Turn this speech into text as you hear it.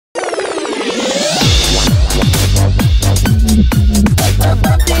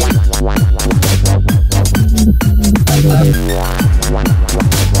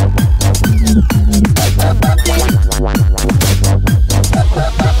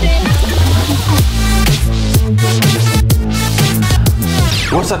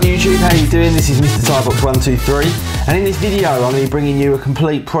What's up YouTube, how you doing? This is Mr. Tybox123 and in this video I'm going to be bringing you a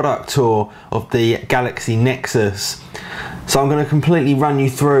complete product tour of the Galaxy Nexus. So I'm going to completely run you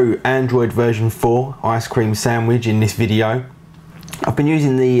through Android version 4 ice cream sandwich in this video. I've been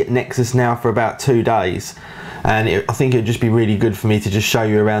using the Nexus now for about 2 days and I think it would just be really good for me to just show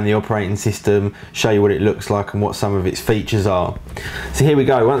you around the operating system, show you what it looks like and what some of its features are. So here we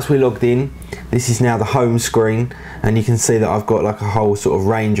go. Once we're logged in, this is now the home screen and you can see that I've got like a whole sort of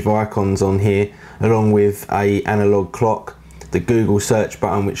range of icons on here along with a analog clock, the Google search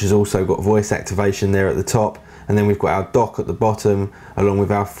button which has also got voice activation there at the top, and then we've got our dock at the bottom along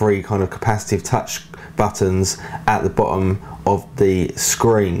with our 3 kind of capacitive touch buttons at the bottom of the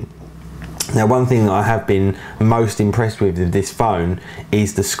screen. Now one thing that I have been most impressed with this phone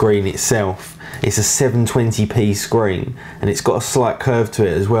is the screen itself. It's a 720p screen and it's got a slight curve to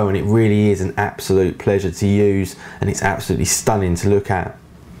it as well, and it really is an absolute pleasure to use and it's absolutely stunning to look at.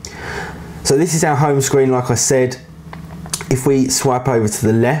 So this is our home screen like I said. If we swipe over to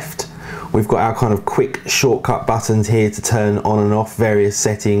the left, we've got our kind of quick shortcut buttons here to turn on and off various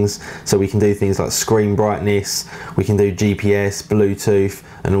settings, so we can do things like screen brightness, we can do GPS, Bluetooth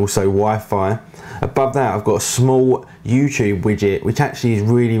and also Wi-Fi. Above that I've got a small YouTube widget which actually is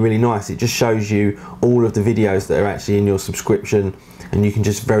really nice. It just shows you all of the videos that are actually in your subscription and you can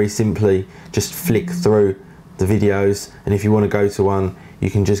just very simply just flick through the videos, and if you want to go to one you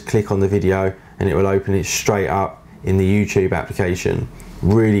can just click on the video and it will open it straight up in the YouTube application.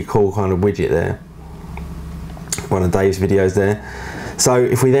 Really cool kind of widget there. One of Dave's videos there. So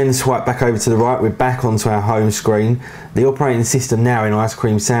if we then swipe back over to the right, we're back onto our home screen. The operating system now in Ice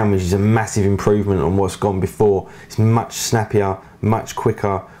Cream Sandwich is a massive improvement on what's gone before. It's much snappier, much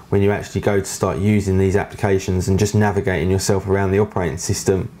quicker when you actually go to start using these applications and just navigating yourself around the operating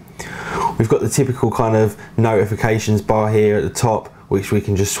system. We've got the typical kind of notifications bar here at the top which we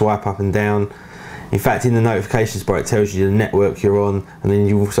can just swipe up and down. In fact, in the notifications bar it tells you the network you're on, and then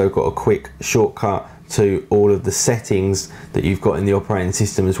you've also got a quick shortcut to all of the settings that you've got in the operating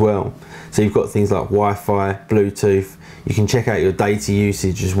system as well. So you've got things like Wi-Fi, Bluetooth, you can check out your data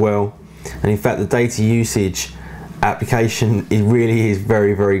usage as well. And in fact the data usage application, it really is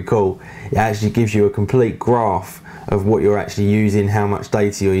very cool. It actually gives you a complete graph of what you're actually using, how much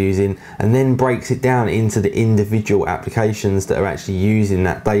data you're using, and then breaks it down into the individual applications that are actually using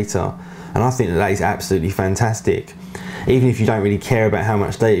that data. And I think that is absolutely fantastic. Even if you don't really care about how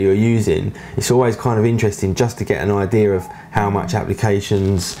much data you're using, it's always kind of interesting just to get an idea of how much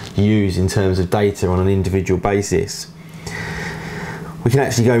applications use in terms of data on an individual basis. We can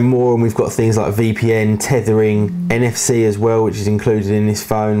actually go more, and we've got things like VPN, tethering, NFC as well, which is included in this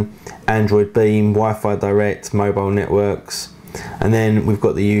phone, Android Beam, Wi-Fi Direct, mobile networks, and then we've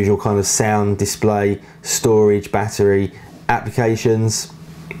got the usual kind of sound, display, storage, battery, applications.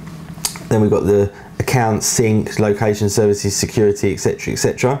 Then we've got the account, sync, location services, security,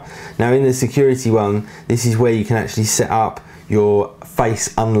 etc. Now in the security one, this is where you can actually set up your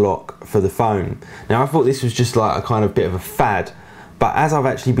face unlock for the phone. Now I thought this was just like a kind of bit of a fad, but as I've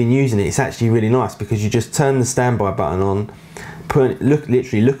actually been using it, it's actually really nice because you just turn the standby button on,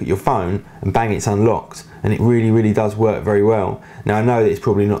 literally look at your phone and bang, it's unlocked, and it really does work very well. Now I know that it's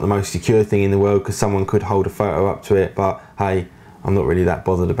probably not the most secure thing in the world because someone could hold a photo up to it, but hey, I'm not really that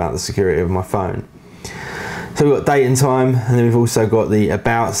bothered about the security of my phone. So we've got date and time, and then we've also got the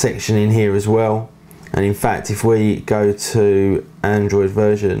about section in here as well. And in fact, if we go to Android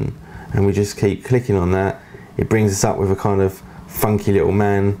version and we just keep clicking on that, it brings us up with a kind of funky little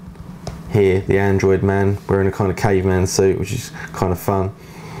man here, the Android man, wearing a kind of caveman suit, which is kind of fun.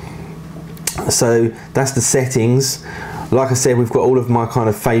 So that's the settings. Like I said, we've got all of my kind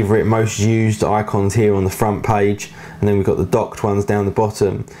of favourite, most used icons here on the front page, and then we've got the docked ones down the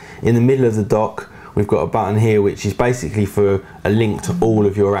bottom. In the middle of the dock, we've got a button here which is basically for a link to all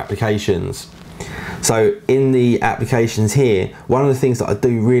of your applications. So in the applications here, one of the things that I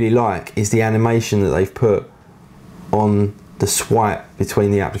do really like is the animation that they've put on the swipe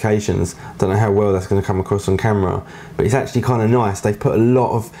between the applications. I don't know how well that's going to come across on camera, but it's actually kind of nice. They've put a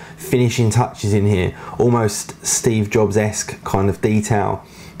lot of finishing touches in here, almost Steve Jobs-esque kind of detail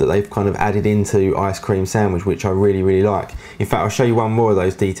that they've kind of added into Ice Cream Sandwich, which I really like. In fact, I'll show you one more of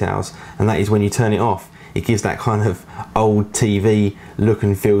those details, and that is when you turn it off, it gives that kind of old TV look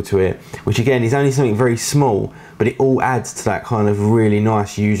and feel to it, which again is only something very small, but it all adds to that kind of really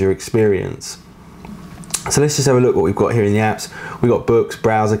nice user experience. So let's just have a look what we've got here in the apps. We've got books,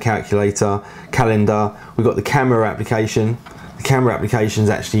 browser, calculator, calendar. We've got the camera application. The camera application is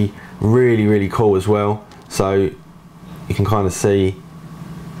actually really cool as well. So you can kind of see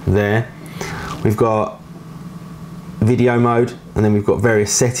there. We've got video mode, and then we've got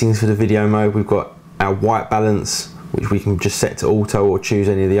various settings for the video mode. We've got our white balance, which we can just set to auto or choose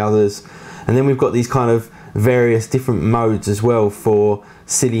any of the others. And then we've got these kind of various different modes as well for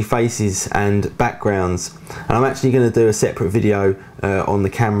silly faces and backgrounds. And I'm actually going to do a separate video on the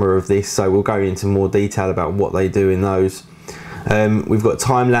camera of this, so we'll go into more detail about what they do in those. We've got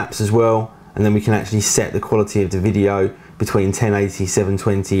time lapse as well, and then we can actually set the quality of the video between 1080,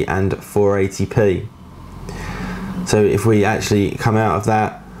 720 and 480p. So if we actually come out of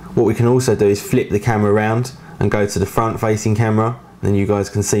that, what we can also do is flip the camera around and go to the front facing camera, then you guys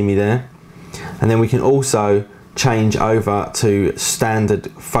can see me there. And then we can also change over to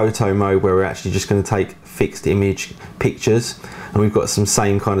standard photo mode, where we're actually just going to take fixed image pictures, and we've got some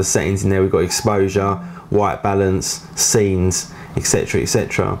same kind of settings in there. We've got exposure, white balance, scenes, etc,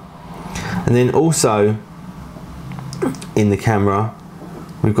 etc. And then also in the camera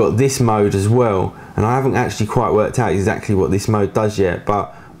we've got this mode as well, and I haven't actually quite worked out exactly what this mode does yet,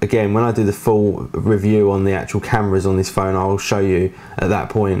 but again, when I do the full review on the actual cameras on this phone, I'll show you at that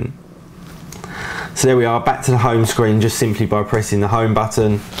point. So there we are, back to the home screen just simply by pressing the home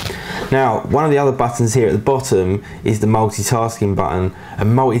button. Now, one of the other buttons here at the bottom is the multitasking button,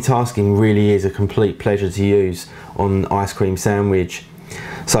 and multitasking really is a complete pleasure to use on Ice Cream Sandwich.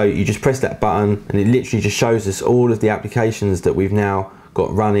 So you just press that button and it literally just shows us all of the applications that we've now got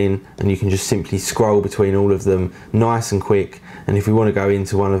running, and you can just simply scroll between all of them nice and quick. And if we want to go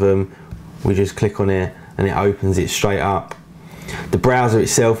into one of them, we just click on it and it opens it straight up. The browser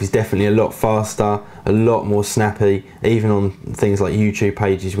itself is definitely a lot faster, a lot more snappy, even on things like YouTube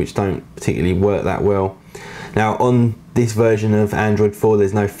pages which don't particularly work that well. Now, on this version of Android 4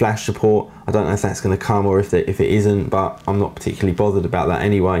 there's no flash support. I don't know if that's going to come or if it isn't, but I'm not particularly bothered about that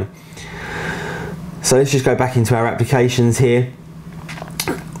anyway. So let's just go back into our applications here.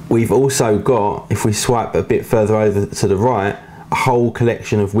 We've also got, if we swipe a bit further over to the right, a whole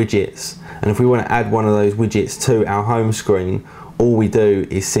collection of widgets, and if we want to add one of those widgets to our home screen, all we do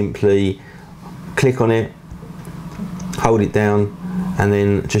is simply click on it, hold it down, and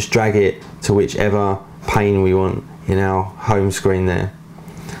then just drag it to whichever pane we want in our home screen there.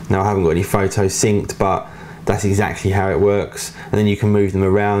 Now, I haven't got any photos synced, but that's exactly how it works. And then you can move them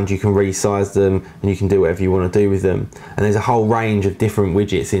around, you can resize them, and you can do whatever you want to do with them. And there's a whole range of different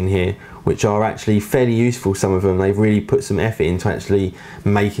widgets in here which are actually fairly useful. Some of them, they've really put some effort into actually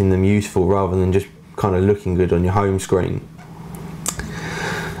making them useful rather than just kind of looking good on your home screen.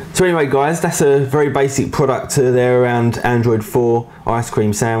 So anyway guys, that's a very basic product there around Android 4 Ice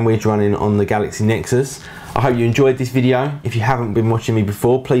Cream Sandwich running on the Galaxy Nexus. I hope you enjoyed this video. If you haven't been watching me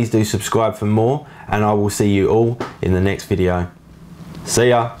before, please do subscribe for more, and I will see you all in the next video. See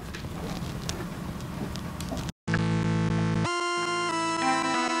ya!